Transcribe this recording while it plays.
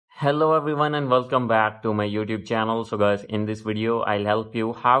Hello everyone and welcome back to my YouTube channel. So guys, in this video I'll help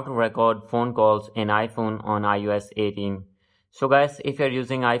you how to record phone calls in iPhone on iOS 18. So guys, if you're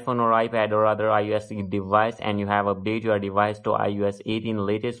using iPhone or iPad or other iOS device and you have updated your device to iOS 18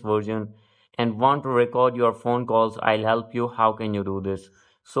 latest version and want to record your phone calls, I'll help you how can you do this.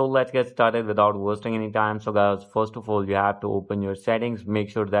 So let's get started without wasting any time. So guys, first of all you have to open your settings, make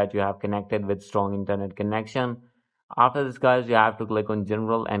sure that you have connected with strong internet connection. After this guys, you have to click on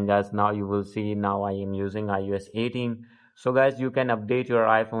general, and guys, now you will see now I am using iOS 18. So guys, you can update your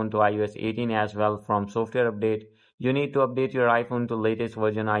iPhone to iOS 18 as well from software update. You need to update your iPhone to latest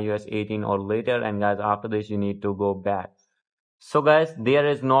version iOS 18 or later, and guys, after this you need to go back. So guys, there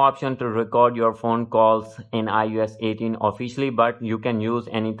is no option to record your phone calls in iOS 18 officially, but you can use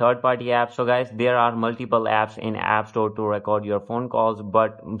any third-party app. So guys, there are multiple apps in App Store to record your phone calls,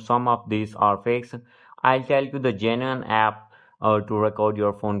 but some of these are fakes. I'll tell you the genuine app to record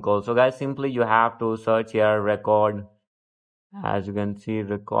your phone calls. So guys, simply you have to search here record. As you can see,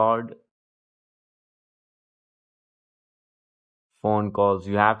 record phone calls.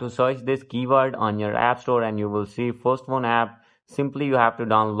 You have to search this keyword on your app store and you will see first one app. Simply you have to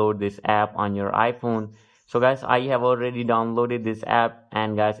download this app on your iPhone. So guys, I have already downloaded this app,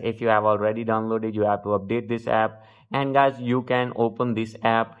 and guys, if you have already downloaded, you have to update this app. And guys, you can open this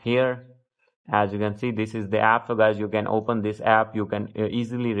app here. As you can see, this is the app. So guys, you can open this app. You can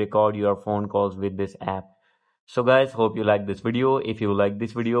easily record your phone calls with this app. So guys, hope you like this video. If you like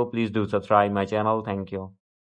this video, please do subscribe my channel. Thank you.